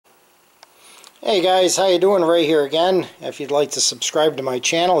Hey guys, how you doing? Ray here again. If you'd like to subscribe to my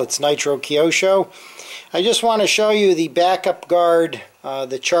channel, it's Nitro Kyosho. I just want to show you the backup guard,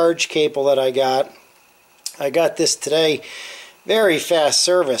 the charge cable that I got. I got this today. Very fast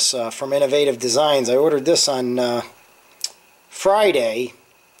service from Innovative Designs. I ordered this on Friday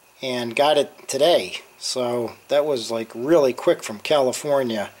and got it today. So that was like really quick from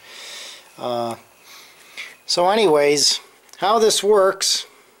California. So anyways, how this works: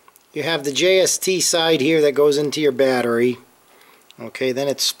 you have the JST side here that goes into your battery. Okay, then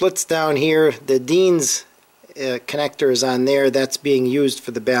it splits down here. The Dean's connector is on there. That's being used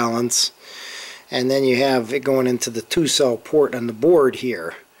for the balance. And then you have it going into the 2-cell port on the board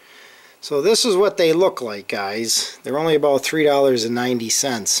here. So this is what they look like, guys. They're only about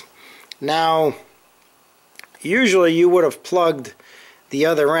 $3.90. Now, usually you would have plugged the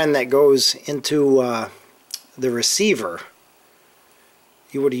other end that goes into the receiver.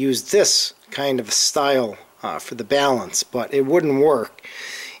 You would have used this kind of style for the balance, but it wouldn't work.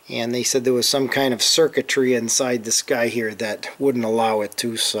 And they said there was some kind of circuitry inside this guy here that wouldn't allow it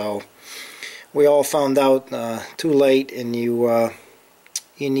to, so we all found out too late, and you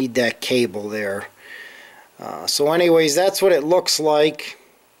need that cable there. So anyways, that's what it looks like.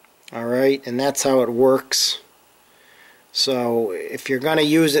 Alright, and that's how it works. So if you're going to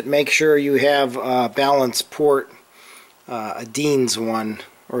use it, make sure you have a balance port, a Dean's one,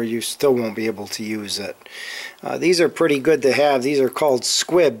 or you still won't be able to use it. These are pretty good to have. These are called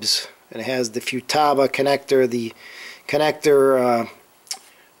squibs. It has the Futaba connector, the connector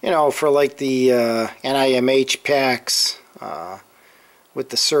you know, for like the NIMH packs with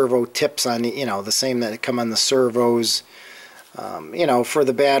the servo tips on, you know, the same that come on the servos. You know, for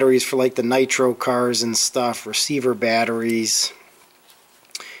the batteries for like the Nitro cars and stuff, receiver batteries.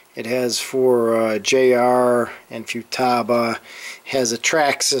 It has for JR and Futaba. It has a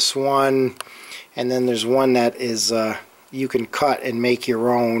Traxxas one, and then there's one that is you can cut and make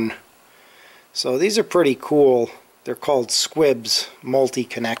your own. So these are pretty cool. They're called squibs,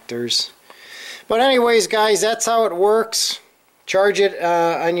 multi-connectors. But anyways, guys, that's how it works. Charge it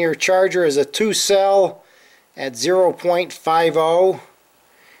on your charger as a 2-cell at 0.50,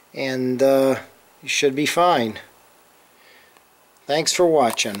 and you should be fine. Thanks for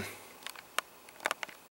watching.